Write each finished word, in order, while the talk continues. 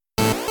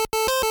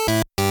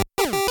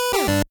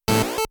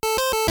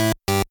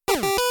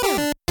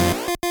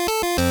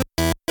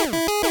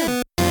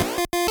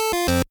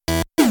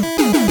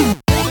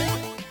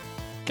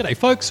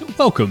folks,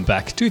 welcome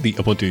back to the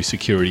Ubuntu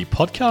Security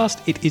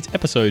Podcast. It is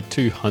episode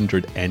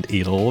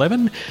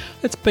 211.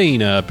 It's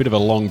been a bit of a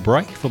long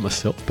break for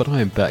myself, but I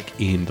am back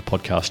in the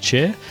podcast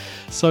chair.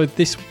 So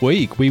this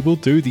week we will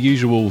do the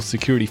usual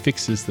security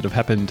fixes that have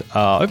happened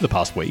over the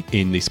past week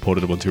in the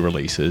supported Ubuntu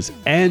releases,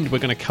 and we're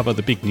going to cover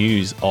the big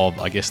news of,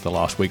 I guess, the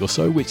last week or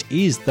so, which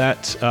is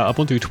that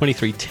Ubuntu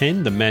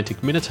 23.10, the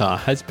Mantic Minotaur,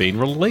 has been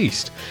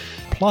released.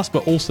 Plus,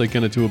 we're also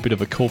going to do a bit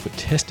of a call for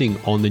testing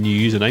on the new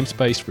user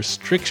namespace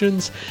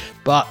restrictions,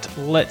 but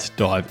let's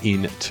dive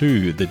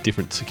into the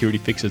different security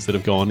fixes that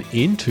have gone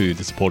into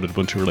the supported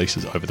Ubuntu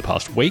releases over the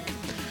past week.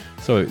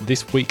 So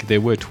this week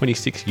there were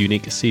 26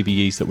 unique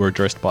CVEs that were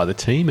addressed by the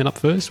team, and up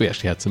first we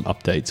actually had some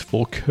updates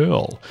for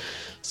curl.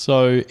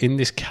 So in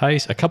this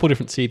case, a couple of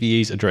different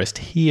CVEs addressed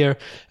here.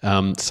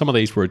 Some of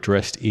these were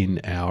addressed in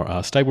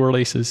our stable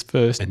releases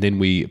first, and then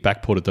we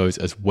backported those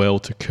as well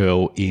to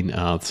curl in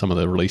some of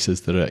the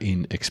releases that are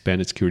in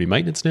expanded security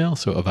maintenance now,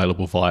 so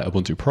available via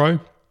Ubuntu Pro.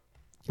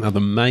 Now,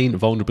 the main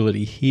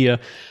vulnerability here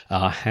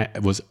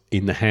was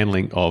in the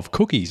handling of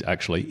cookies,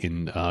 actually,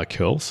 in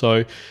curl.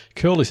 So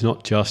curl is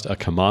not just a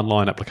command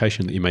line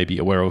application that you may be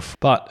aware of,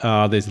 but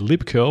there's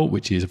libcurl,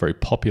 which is a very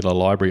popular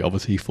library,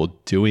 obviously, for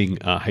doing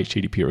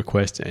HTTP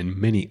requests and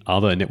many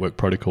other network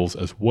protocols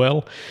as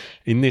well.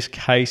 In this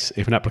case,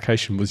 if an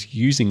application was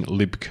using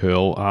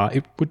libcurl,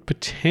 it would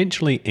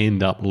potentially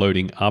end up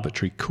loading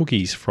arbitrary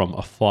cookies from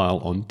a file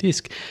on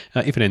disk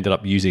if it ended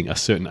up using a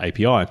certain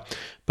API.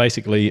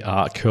 Basically,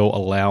 curl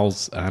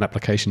allows an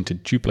application to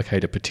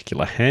duplicate a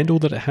particular handle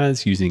that it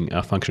has using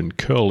a function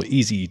curl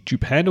easy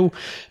dupe handle.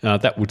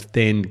 That would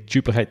then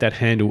duplicate that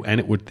handle, and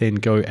it would then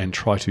go and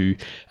try to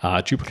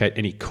duplicate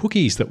any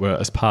cookies that were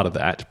as part of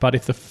that. But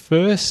if the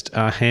first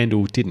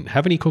handle didn't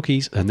have any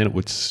cookies, and then it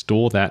would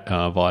store that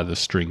via the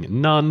string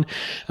none,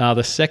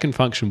 the second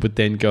function would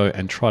then go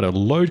and try to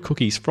load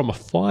cookies from a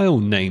file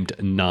named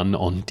none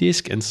on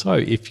disk. And so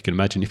if you can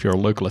imagine, if you're a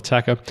local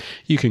attacker,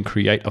 you can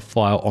create a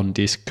file on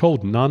disk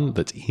called none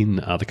that's in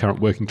the current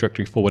working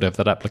directory for whatever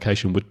that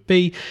application would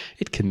be.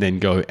 It can then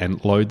go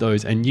and load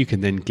those, and you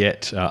can then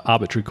get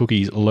arbitrary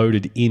cookies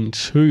loaded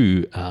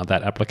into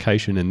that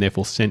application and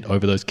therefore sent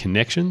over those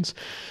connections.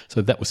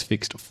 So that was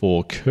fixed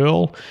for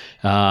curl.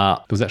 There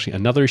was actually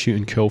another issue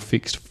in curl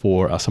fixed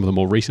for some of the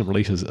more recent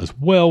releases as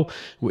well,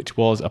 which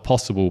was a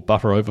possible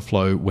buffer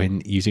overflow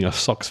when using a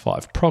SOCKS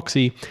 5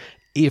 proxy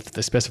if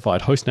the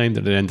specified hostname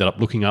that it ended up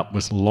looking up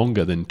was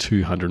longer than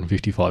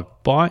 255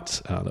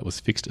 bytes. That was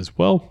fixed as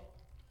well.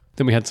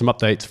 Then we had some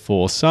updates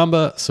for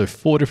Samba. So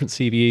 4 different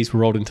CVEs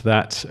were rolled into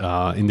that.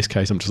 In this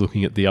case, I'm just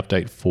looking at the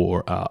update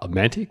for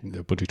Mantic,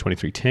 Ubuntu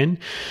 23.10.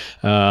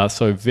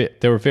 So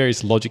there were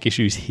various logic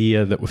issues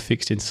here that were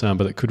fixed in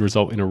Samba that could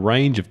result in a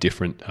range of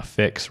different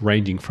effects,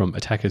 ranging from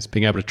attackers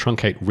being able to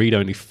truncate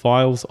read-only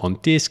files on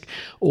disk,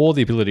 or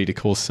the ability to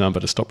cause Samba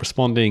to stop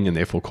responding and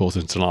therefore cause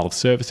a denial of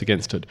service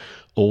against it,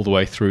 all the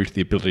way through to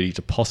the ability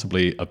to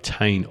possibly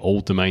obtain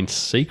all domain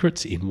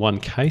secrets in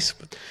one case.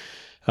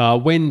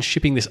 When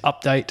shipping this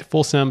update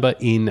for Samba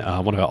in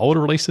one of our older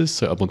releases,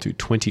 so Ubuntu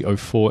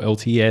 20.04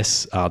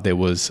 LTS, there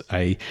was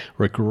a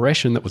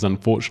regression that was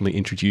unfortunately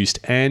introduced,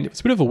 and it was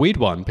a bit of a weird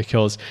one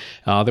because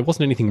there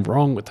wasn't anything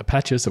wrong with the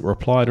patches that were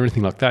applied or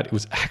anything like that. It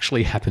was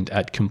actually happened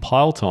at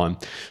compile time.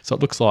 So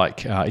it looks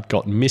like it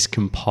got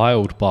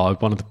miscompiled by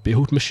one of the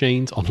build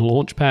machines on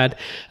Launchpad.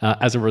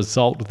 As a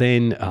result,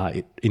 then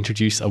it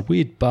introduced a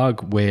weird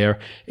bug where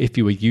if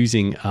you were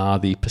using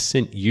the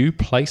 %u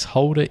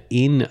placeholder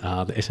in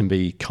the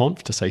SMB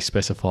conf to say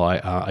specify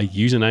a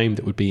username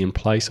that would be in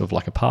place of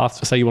like a path.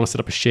 So say you want to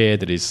set up a shared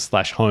that is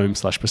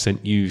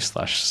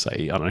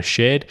 /home/%u/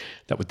 shared.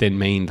 That would then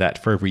mean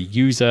that for every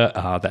user,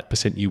 that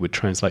 %u would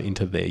translate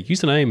into their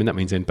username. And that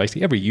means then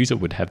basically every user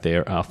would have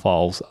their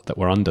files that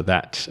were under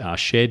that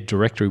shared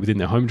directory within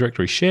their home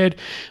directory shared,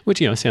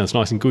 which, sounds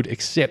nice and good,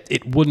 except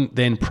it wouldn't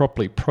then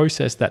properly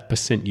process that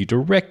 %u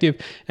directive.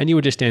 And you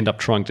would just end up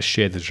trying to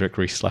share the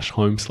directory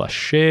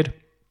 /home/shared.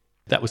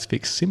 That was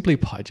fixed simply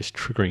by just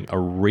triggering a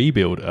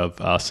rebuild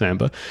of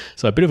Samba.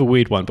 So a bit of a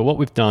weird one, but what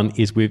we've done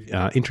is we've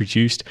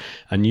introduced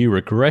a new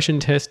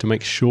regression test to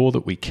make sure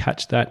that we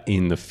catch that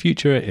in the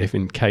future, if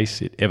in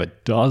case it ever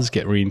does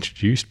get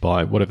reintroduced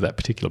by whatever that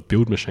particular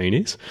build machine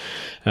is.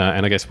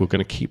 And I guess we're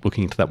going to keep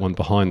looking into that one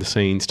behind the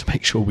scenes to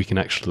make sure we can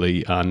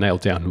actually nail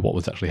down what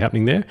was actually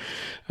happening there.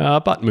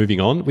 But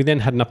moving on, we then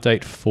had an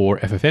update for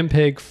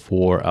FFmpeg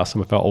for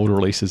some of our older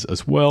releases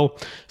as well.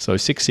 So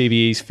 6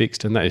 CVEs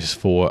fixed, and that is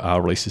for our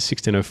releases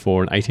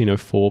 16.04 and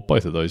 18.04,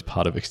 both of those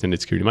part of extended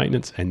security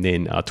maintenance, and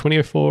then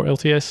 20.04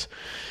 LTS.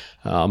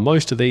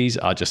 Most of these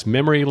are just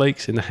memory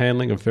leaks in the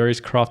handling of various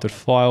crafted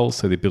files,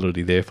 so the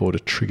ability therefore to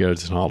trigger a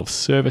denial of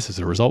service as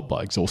a result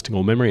by exhausting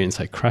all memory and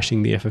say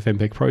crashing the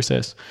FFmpeg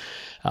process.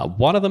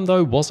 One of them,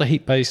 though, was a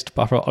heap-based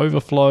buffer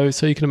overflow,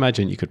 so you can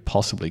imagine you could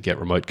possibly get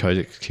remote code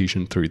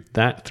execution through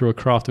a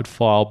crafted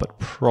file, but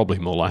probably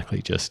more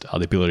likely just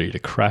the ability to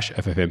crash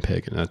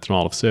FFmpeg and a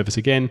denial of service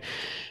again,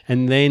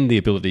 and then the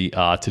ability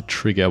to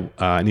trigger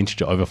an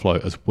integer overflow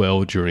as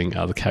well during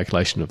the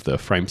calculation of the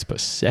frames per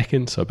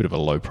second, so a bit of a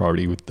low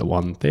priority with the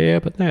one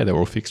there, but now they're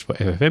all fixed for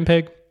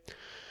FFmpeg.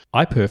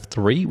 iPerf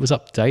 3 was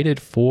updated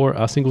for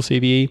a single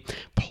CVE,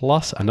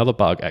 plus another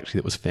bug actually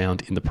that was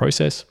found in the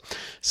process.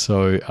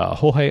 So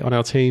Jorge on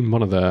our team,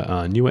 one of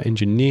the newer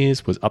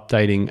engineers, was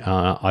updating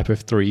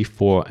iPerf 3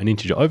 for an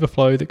integer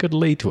overflow that could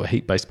lead to a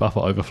heap-based buffer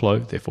overflow,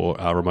 therefore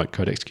remote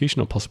code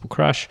execution or possible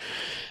crash.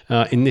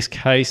 In this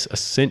case,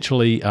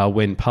 essentially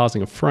when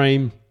parsing a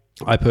frame,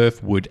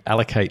 iPerf would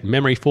allocate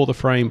memory for the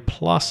frame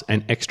plus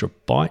an extra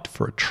byte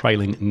for a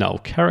trailing null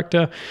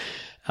character.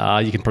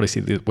 You can probably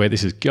see where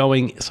this is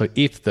going. So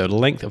if the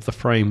length of the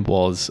frame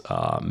was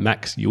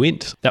max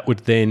uint, that would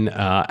then,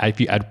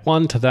 if you add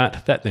 1 to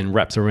that, that then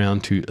wraps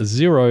around to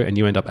 0 and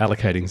you end up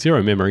allocating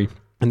 0 memory.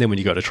 And then when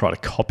you go to try to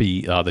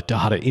copy the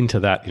data into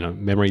that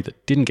memory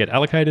that didn't get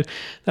allocated,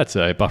 that's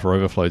a buffer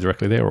overflow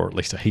directly there, or at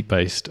least a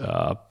heap-based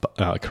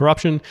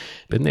corruption.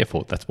 And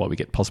therefore, that's why we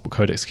get possible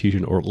code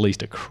execution or at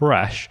least a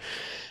crash.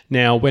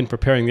 Now, when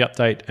preparing the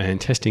update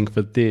and testing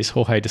for this,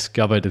 Jorge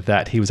discovered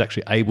that he was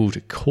actually able to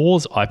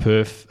cause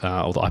iPerf,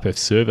 or the iPerf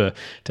server,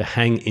 to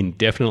hang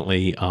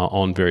indefinitely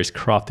on various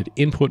crafted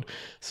input.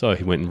 So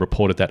he went and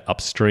reported that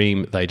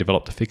upstream. They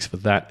developed a fix for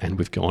that, and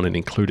we've gone and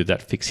included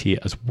that fix here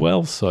as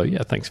well. So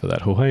yeah, thanks for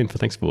that, Jorge, and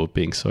thanks for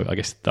being so,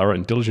 thorough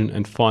and diligent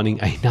and finding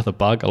another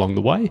bug along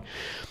the way.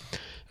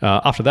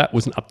 After that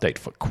was an update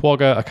for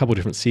Quagga, a couple of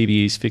different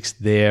CVEs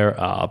fixed there.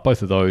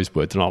 Both of those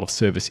were denial of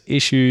service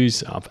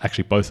issues.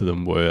 Actually, both of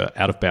them were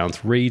out of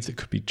bounds reads that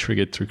could be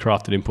triggered through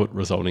crafted input,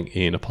 resulting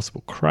in a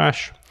possible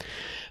crash.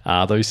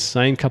 Those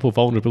same couple of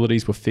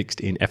vulnerabilities were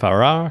fixed in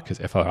FRR, because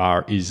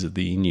FRR is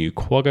the new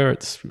Quagga.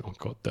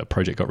 The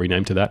project got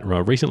renamed to that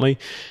recently.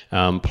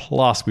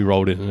 Plus, we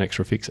rolled in an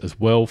extra fix as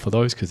well for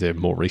those because they're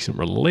more recent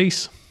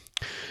release.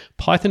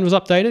 Python was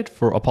updated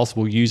for a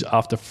possible use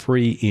after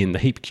free in the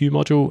heap queue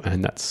module,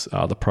 and that's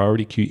the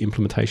priority queue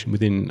implementation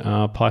within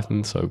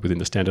Python, so within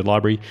the standard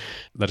library.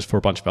 That is for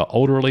a bunch of our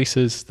older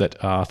releases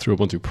that are through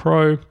Ubuntu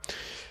Pro.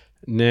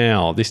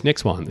 Now, this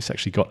next one, this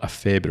actually got a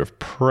fair bit of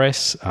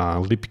press.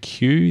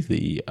 libq,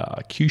 the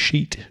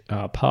QSheet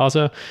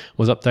parser,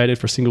 was updated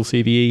for a single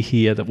CVE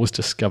here that was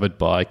discovered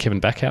by Kevin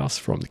Backhouse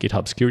from the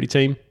GitHub security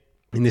team.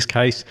 In this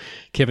case,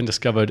 Kevin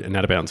discovered an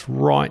out-of-bounds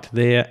write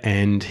there,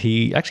 and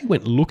he actually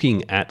went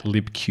looking at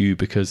libq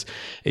because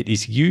it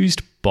is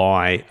used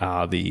by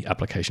the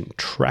application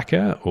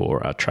Tracker,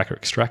 or Tracker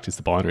Extract is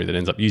the binary that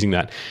ends up using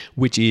that,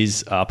 which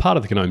is part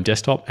of the GNOME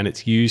desktop, and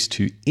it's used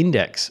to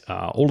index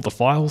all of the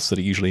files that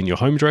are usually in your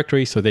home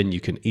directory, so then you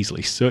can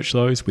easily search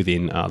those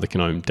within the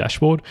GNOME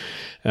dashboard.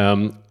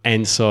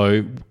 And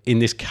so in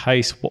this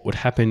case, what would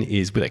happen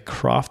is with a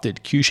crafted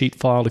QSheet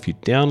file, if you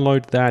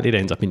download that, it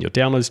ends up in your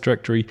downloads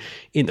directory.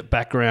 In the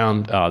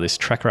background, this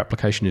Tracker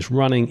application is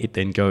running. It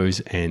then goes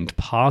and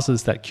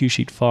parses that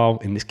QSheet file.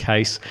 In this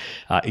case,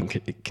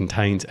 it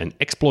contains an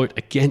exploit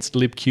against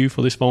libq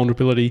for this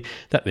vulnerability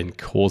that then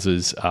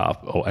causes,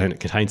 and it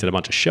contains a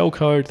bunch of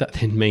shellcode. That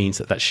then means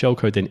that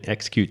shellcode then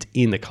executes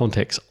in the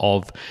context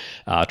of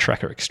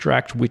Tracker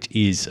Extract, which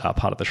is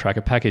part of the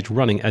Tracker package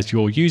running as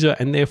your user,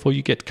 and therefore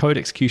you get code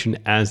execution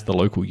as the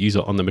local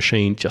user on the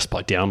machine just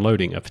by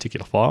downloading a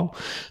particular file.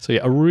 So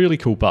yeah, a really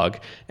cool bug,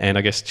 and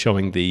I guess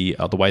showing the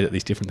way that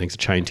these different things are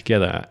chained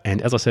together.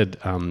 And as I said,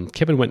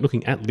 Kevin went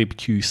looking at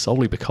libq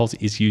solely because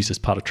it is used as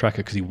part of Tracker,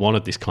 because he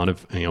wanted this kind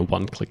of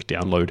one-click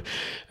download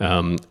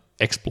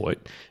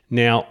exploit.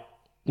 Now,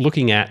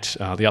 looking at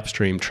the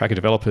upstream Tracker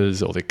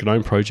developers or the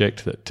GNOME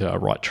project that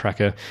write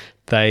Tracker,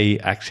 they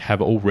actually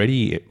have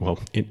already,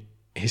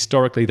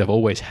 historically, they've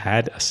always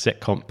had a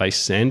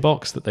seccomp-based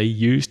sandbox that they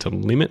use to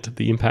limit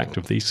the impact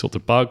of these sorts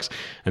of bugs.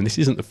 And this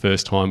isn't the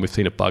first time we've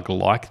seen a bug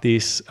like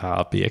this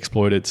be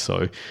exploited.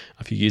 So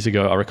a few years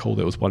ago, I recall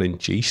there was one in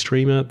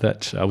GStreamer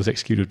that was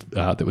executed,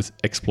 that was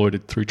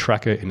exploited through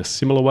Tracker in a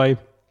similar way.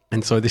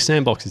 And so this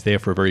sandbox is there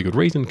for a very good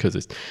reason, because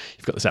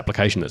you've got this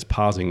application that's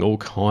parsing all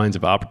kinds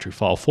of arbitrary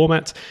file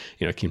formats.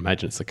 You can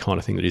imagine it's the kind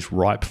of thing that is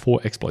ripe for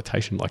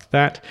exploitation like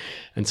that.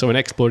 And so in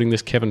exploiting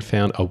this, Kevin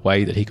found a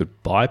way that he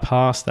could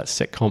bypass that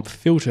seccomp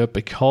filter,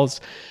 because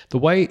the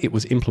way it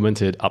was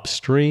implemented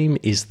upstream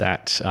is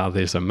that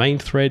there's a main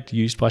thread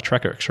used by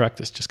Tracker Extract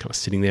that's just kind of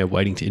sitting there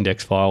waiting to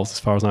index files, as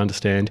far as I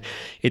understand.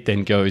 It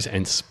then goes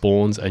and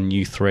spawns a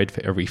new thread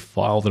for every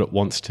file that it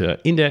wants to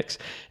index.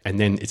 And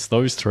then it's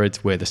those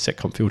threads where the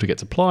seccomp filter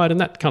gets applied,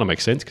 and that kind of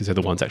makes sense because they're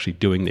the ones actually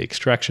doing the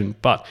extraction.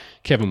 But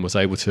Kevin was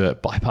able to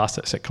bypass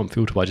that seccomp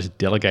filter by just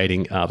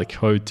delegating the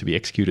code to be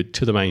executed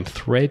to the main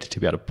thread to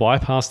be able to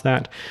bypass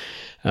that.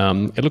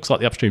 It looks like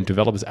the upstream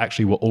developers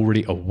actually were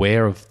already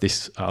aware of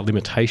this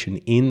limitation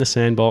in the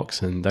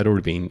sandbox, and they'd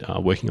already been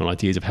working on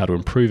ideas of how to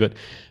improve it.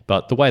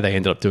 But the way they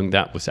ended up doing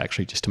that was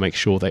actually just to make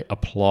sure they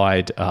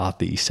applied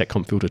the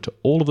seccomp filter to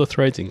all of the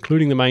threads,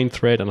 including the main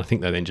thread. And I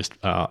think they then just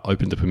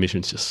opened the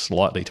permissions just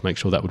slightly to make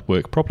sure that would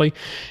work properly.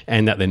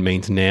 And that then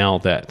means now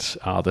that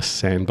the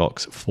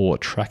sandbox for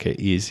Tracker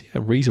is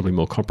reasonably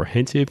more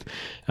comprehensive.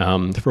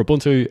 For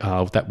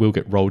Ubuntu, that will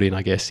get rolled in,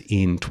 I guess,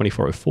 in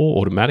 24.04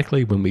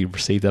 automatically when we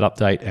receive that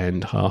update.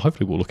 And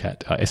hopefully we'll look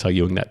at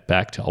SRUing that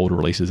back to older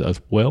releases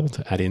as well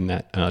to add in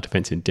that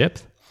defense in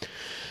depth.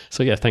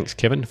 So yeah, thanks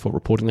Kevin for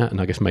reporting that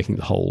and I guess making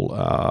the whole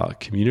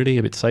community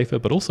a bit safer,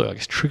 but also I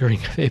guess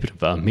triggering a fair bit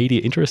of media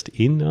interest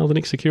in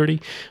Linux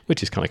security,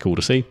 which is kind of cool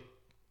to see.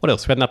 What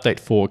else? We had an update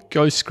for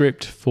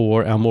Ghostscript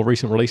for our more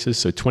recent releases,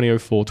 so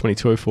 2004,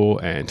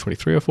 2204, and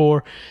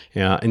 2304.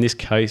 In this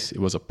case, it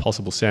was a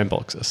possible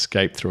sandbox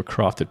escape through a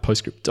crafted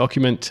PostScript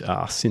document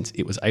since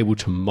it was able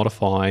to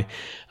modify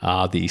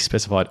the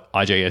specified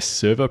IJS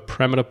server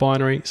parameter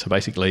binary. So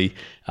basically,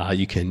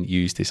 you can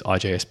use this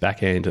IJS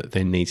backend that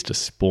then needs to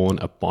spawn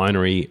a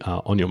binary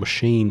on your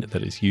machine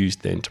that is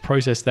used then to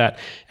process that.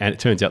 And it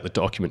turns out the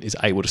document is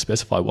able to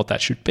specify what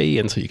that should be.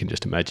 And so you can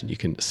just imagine you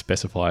can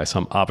specify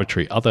some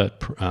arbitrary other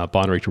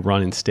binary to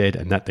run instead,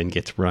 and that then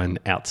gets run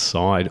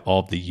outside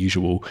of the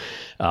usual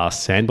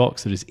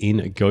sandbox that is in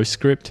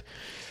Ghostscript.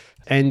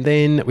 And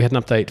then we had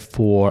an update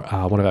for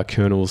one of our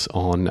kernels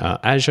on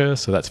Azure.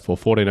 So that's for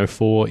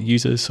 1404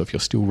 users. So if you're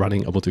still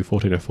running Ubuntu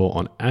 1404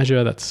 on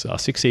Azure, that's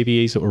 6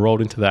 CVEs that were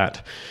rolled into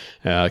that.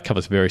 It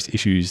covers various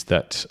issues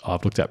that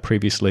I've looked at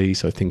previously.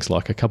 So things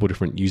like a couple of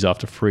different use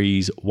after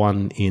frees,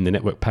 one in the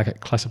network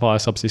packet classifier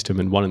subsystem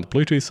and one in the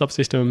Bluetooth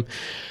subsystem,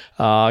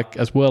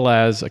 as well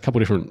as a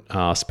couple of different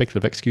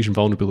speculative execution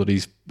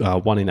vulnerabilities,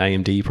 one in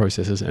AMD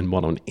processors and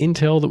one on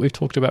Intel that we've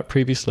talked about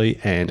previously,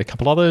 and a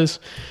couple others.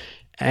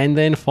 And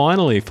then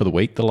finally for the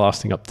week, the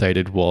last thing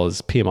updated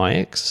was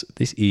PMIX.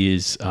 This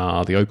is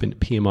the open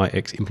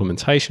PMIX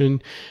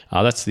implementation.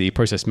 That's the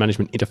Process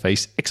Management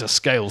Interface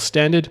Exascale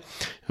standard.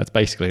 That's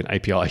basically an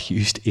API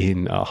used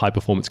in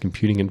high-performance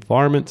computing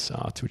environments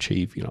to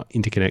achieve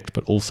interconnect,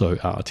 but also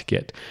to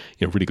get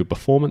really good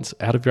performance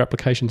out of your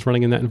applications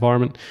running in that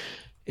environment.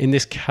 In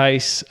this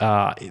case,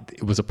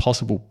 it was a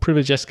possible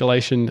privilege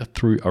escalation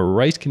through a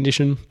race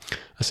condition.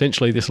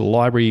 Essentially, this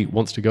library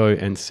wants to go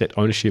and set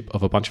ownership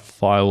of a bunch of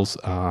files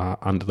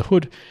under the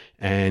hood,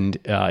 and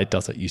it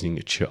does that using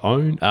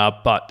chown.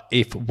 But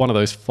if one of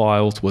those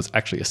files was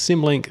actually a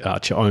symlink,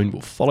 chown will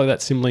follow that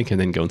symlink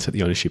and then go and set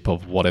the ownership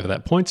of whatever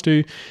that points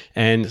to.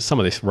 And some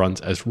of this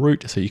runs as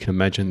root, so you can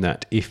imagine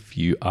that if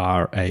you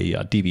are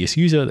a devious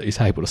user that is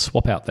able to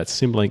swap out that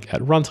symlink at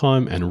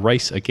runtime and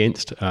race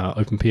against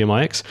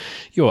OpenPMIX,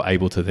 you're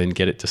able to then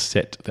get it to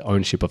set the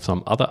ownership of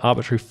some other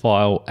arbitrary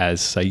file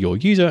as, say, your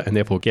user, and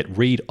therefore get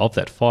read of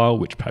that file,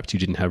 which perhaps you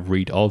didn't have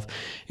read of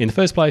in the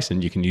first place,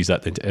 and you can use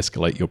that then to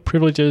escalate your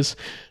privileges.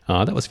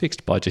 That was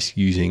fixed by just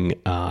using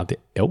the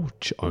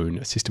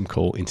lchown system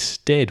call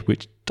instead,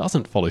 which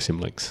doesn't follow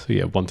symlinks. So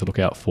yeah, one to look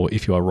out for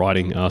if you are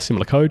writing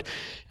similar code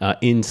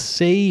in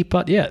C.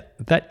 But yeah,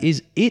 that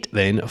is it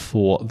then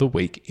for the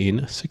week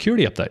in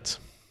security updates.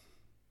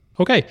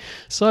 Okay,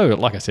 so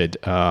like I said,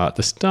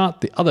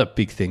 the other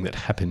big thing that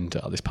happened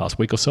this past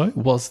week or so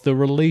was the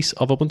release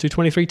of Ubuntu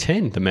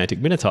 23.10, the Mantic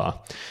Minotaur.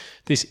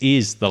 This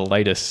is the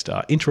latest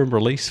interim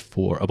release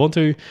for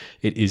Ubuntu.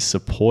 It is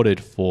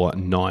supported for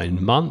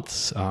 9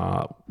 months.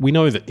 We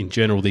know that in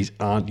general, these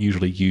aren't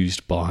usually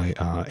used by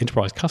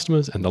enterprise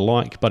customers and the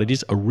like, but it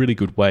is a really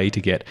good way to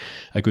get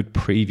a good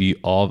preview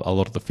of a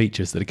lot of the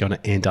features that are going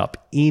to end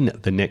up in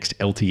the next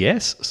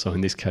LTS. So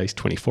in this case,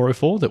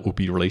 2404, that will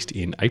be released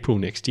in April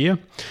next year.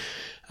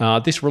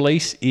 This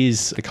release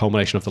is a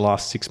culmination of the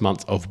last 6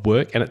 months of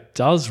work, and it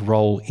does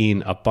roll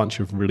in a bunch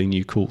of really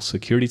new cool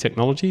security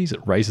technologies. It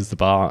raises the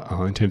bar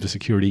in terms of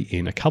security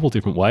in a couple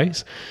different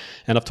ways.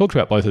 And I've talked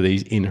about both of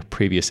these in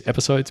previous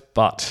episodes,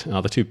 but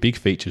the two big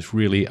features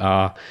really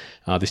are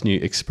this new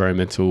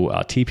experimental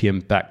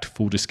TPM-backed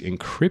full disk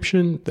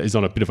encryption that is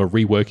on a bit of a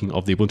reworking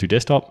of the Ubuntu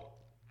desktop.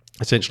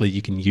 Essentially,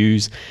 you can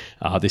use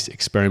this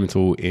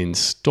experimental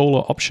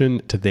installer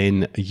option to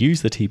then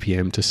use the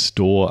TPM to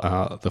store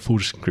the full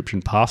disk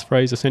encryption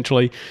passphrase,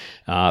 essentially.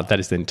 That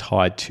is then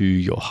tied to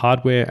your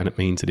hardware, and it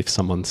means that if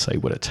someone, say,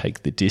 were to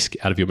take the disk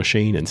out of your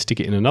machine and stick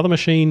it in another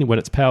machine when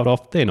it's powered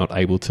off, they're not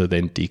able to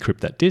then decrypt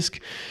that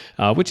disk,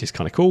 which is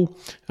kind of cool.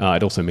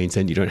 It also means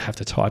then you don't have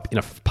to type in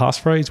a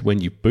passphrase when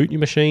you boot your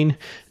machine.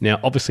 Now,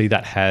 obviously,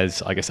 that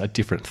has, I guess, a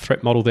different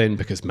threat model then,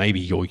 because maybe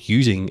you're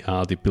using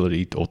the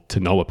ability to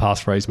know a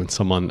passphrase when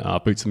someone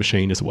boots the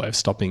machine as a way of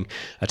stopping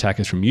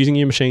attackers from using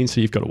your machine,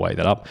 so you've got to weigh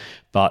that up.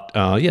 But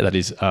yeah, that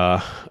is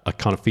a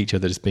kind of feature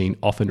that has been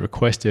often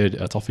requested.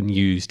 It's often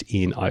used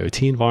in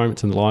IoT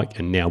environments and the like,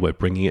 and now we're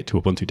bringing it to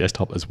Ubuntu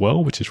desktop as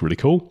well, which is really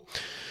cool.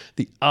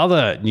 The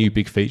other new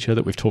big feature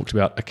that we've talked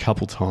about a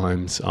couple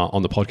times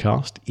on the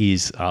podcast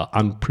is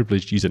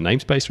unprivileged user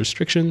namespace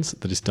restrictions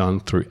that is done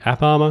through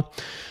AppArmor.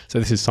 So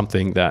this is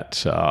something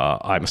that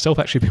I myself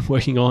actually been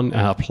working on,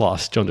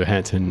 plus John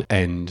Johansson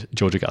and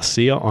Georgia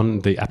Garcia on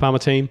the AppArmor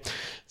team.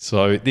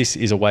 So this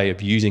is a way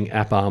of using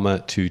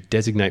AppArmor to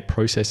designate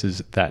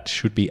processes that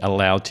should be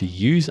allowed to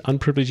use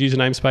unprivileged user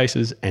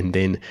namespaces and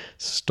then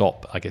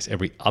stop, I guess,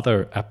 every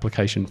other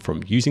application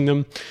from using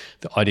them.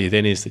 The idea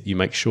then is that you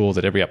make sure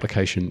that every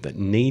application that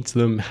needs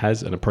them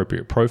has an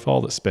appropriate profile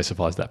that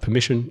specifies that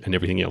permission and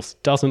everything else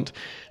doesn't.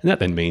 And that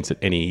then means that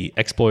any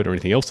exploit or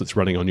anything else that's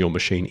running on your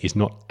machine is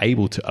not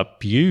able to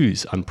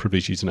abuse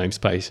unprivileged user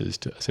namespaces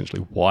to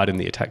essentially widen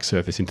the attack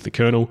surface into the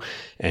kernel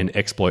and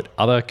exploit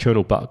other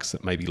kernel bugs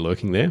that may be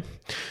lurking there.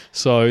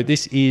 So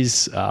this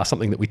is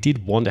something that we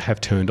did want to have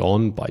turned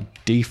on by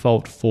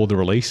default for the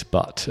release,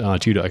 but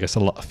due to, I guess,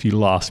 a few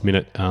last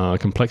minute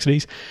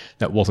complexities,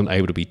 that wasn't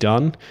able to be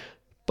done.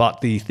 But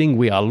the thing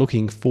we are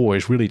looking for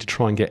is really to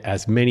try and get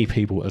as many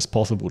people as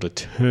possible to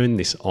turn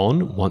this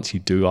on once you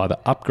do either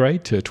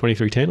upgrade to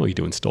 2310 or you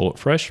do install it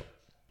fresh.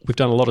 We've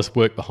done a lot of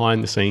work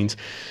behind the scenes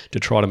to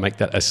try to make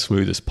that as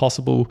smooth as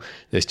possible.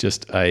 There's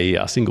just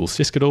a single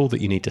sysctl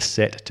that you need to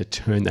set to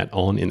turn that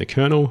on in the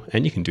kernel,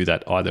 and you can do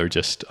that either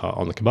just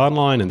on the command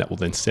line, and that will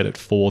then set it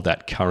for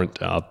that current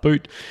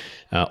boot,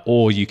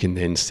 or you can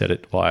then set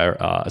it via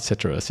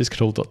etc.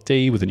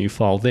 sysctl.d with a new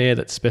file there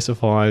that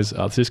specifies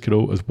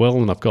sysctl as well,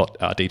 and I've got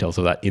details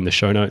of that in the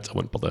show notes. I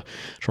won't bother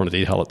trying to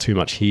detail it too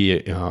much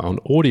here on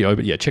audio,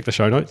 but yeah, check the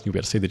show notes. You'll be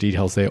able to see the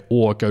details there,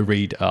 or go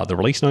read the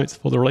release notes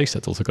for the release.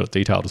 That's also got it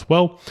detailed as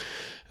well.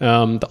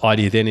 The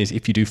idea then is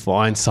if you do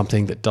find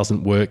something that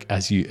doesn't work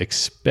as you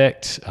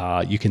expect,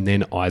 you can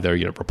then either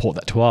report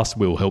that to us.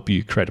 We'll help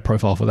you create a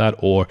profile for that,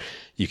 or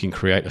you can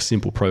create a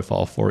simple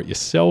profile for it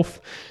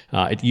yourself.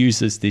 It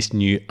uses this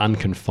new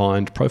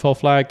unconfined profile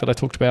flag that I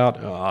talked about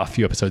a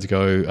few episodes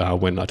ago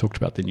when I talked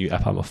about the new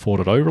AppArmor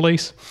 4.0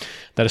 release.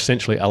 That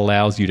essentially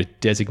allows you to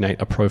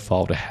designate a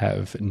profile to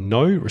have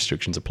no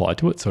restrictions applied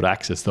to it. So to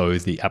access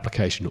those, the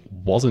application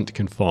wasn't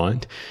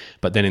confined.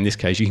 But then in this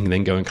case, you can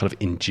then go and kind of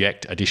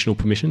inject additional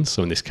permissions.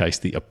 So in this case,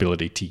 the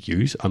ability to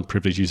use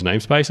unprivileged user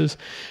namespaces.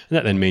 And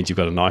that then means you've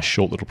got a nice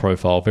short little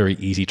profile, very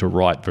easy to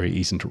write, very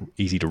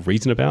easy to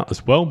reason about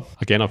as well.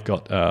 Again, I've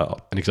got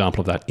an example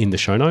of that in the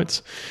show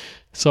notes.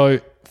 So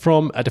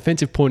from a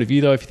defensive point of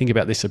view, though, if you think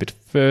about this a bit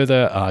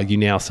further, you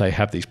now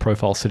have these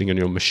profiles sitting on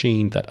your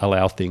machine that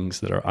allow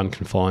things that are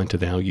unconfined to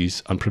now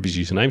use unprivileged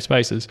user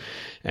namespaces.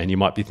 And you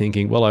might be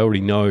thinking, well, I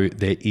already know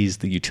there is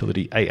the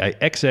utility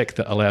AAXEC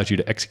that allows you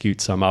to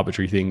execute some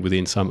arbitrary thing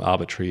within some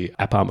arbitrary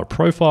AppArmor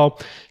profile.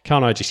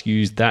 Can't I just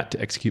use that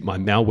to execute my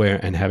malware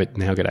and have it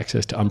now get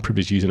access to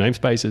unprivileged user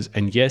namespaces?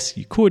 And yes,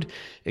 you could,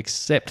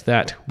 except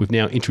that we've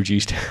now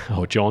introduced,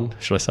 or John,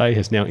 should I say,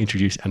 has now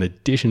introduced an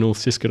additional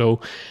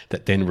sysctl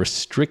that then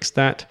restricts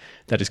that.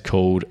 That is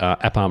called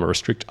AppArmor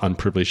Restrict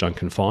Unprivileged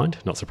Unconfined,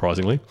 not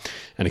surprisingly.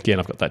 And again,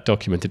 I've got that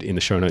documented in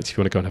the show notes if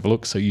you want to go and have a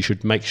look. So you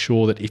should make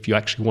sure that if you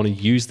actually want to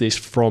use this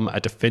from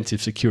a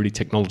defensive security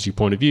technology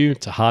point of view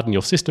to harden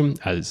your system,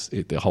 as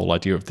the whole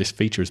idea of this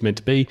feature is meant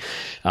to be,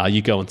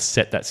 you go and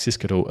set that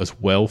sysctl as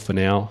well for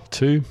now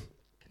too.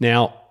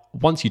 Now,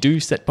 once you do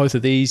set both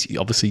of these,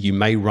 obviously you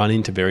may run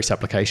into various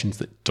applications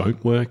that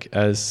don't work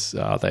as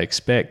they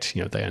expect.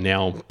 They are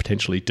now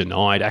potentially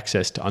denied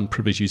access to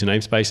unprivileged user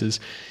namespaces.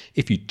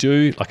 If you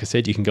do, like I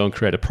said, you can go and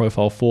create a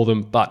profile for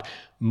them, but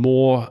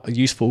more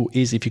useful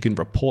is if you can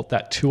report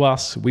that to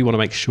us. We want to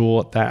make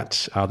sure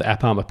that the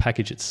AppArmor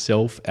package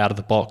itself out of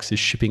the box is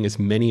shipping as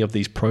many of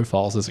these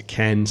profiles as it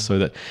can, so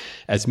that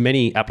as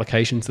many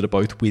applications that are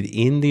both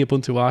within the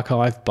Ubuntu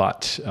archive,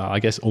 but I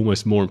guess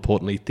almost more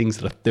importantly, things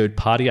that are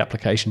third-party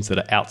applications that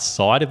are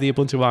outside of the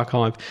Ubuntu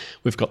archive,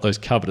 we've got those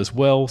covered as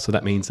well. So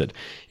that means that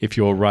if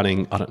you're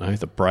running,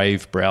 the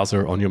Brave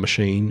browser on your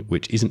machine,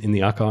 which isn't in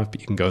the archive, but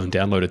you can go and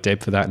download a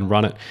deb for that and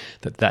run it,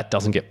 that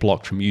doesn't get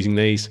blocked from using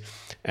these.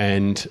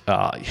 And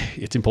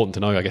it's important to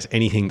know, I guess,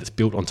 anything that's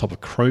built on top of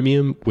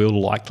Chromium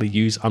will likely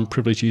use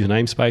unprivileged user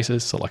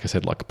namespaces. So like I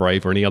said, like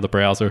Brave or any other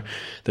browser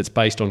that's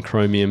based on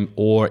Chromium,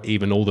 or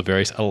even all the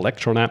various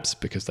Electron apps,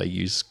 because they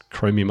use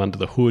Chromium under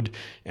the hood,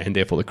 and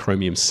therefore the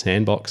Chromium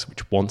sandbox,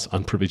 which wants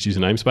unprivileged user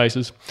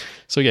namespaces.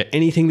 So yeah,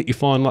 anything that you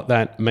find like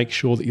that, make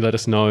sure that you let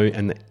us know.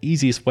 And the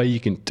easiest way you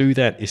can do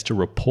that is to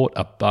report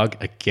a bug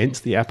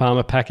against the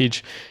AppArmor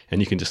package. And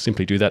you can just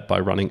simply do that by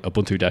running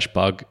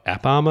ubuntu-bug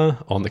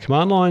AppArmor on the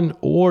command line,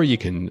 or you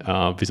can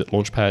visit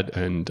Launchpad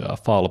and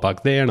file a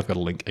bug there. And I've got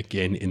a link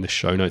again in the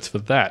show notes for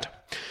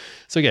that.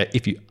 So yeah,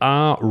 if you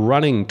are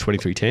running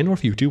 2310, or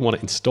if you do want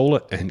to install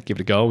it and give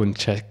it a go and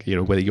check,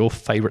 whether your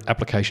favorite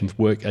applications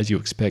work as you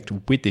expect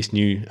with this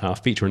new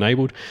feature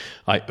enabled,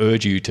 I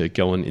urge you to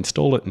go and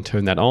install it and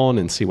turn that on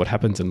and see what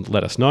happens and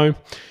let us know.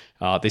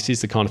 This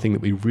is the kind of thing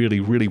that we really,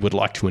 really would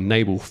like to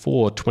enable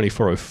for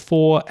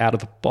 2404 out of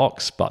the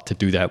box. But to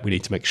do that, we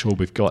need to make sure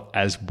we've got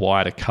as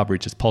wide a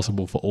coverage as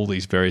possible for all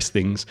these various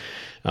things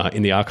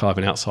in the archive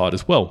and outside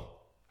as well.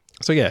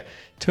 So yeah,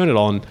 turn it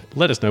on,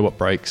 let us know what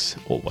breaks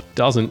or what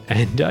doesn't,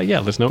 and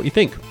let us know what you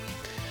think.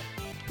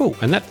 Cool,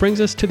 and that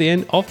brings us to the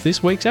end of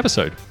this week's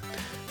episode.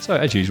 So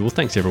as usual,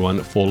 thanks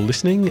everyone for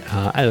listening.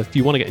 If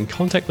you want to get in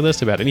contact with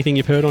us about anything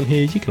you've heard on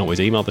here, you can always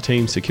email the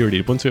team,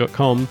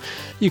 security@ubuntu.com.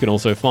 You can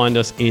also find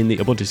us in the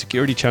Ubuntu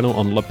Security channel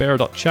on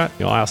libera.chat,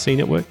 the IRC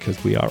network,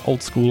 because we are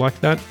old school like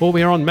that. Or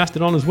we are on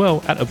Mastodon as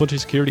well, at Ubuntu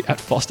Security at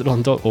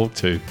fostodon.org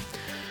too.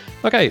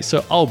 Okay,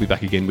 so I'll be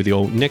back again with you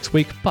all next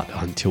week, but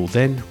until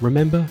then,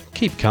 remember,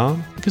 keep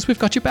calm, because we've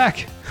got your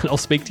back, and I'll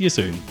speak to you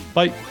soon.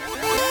 Bye.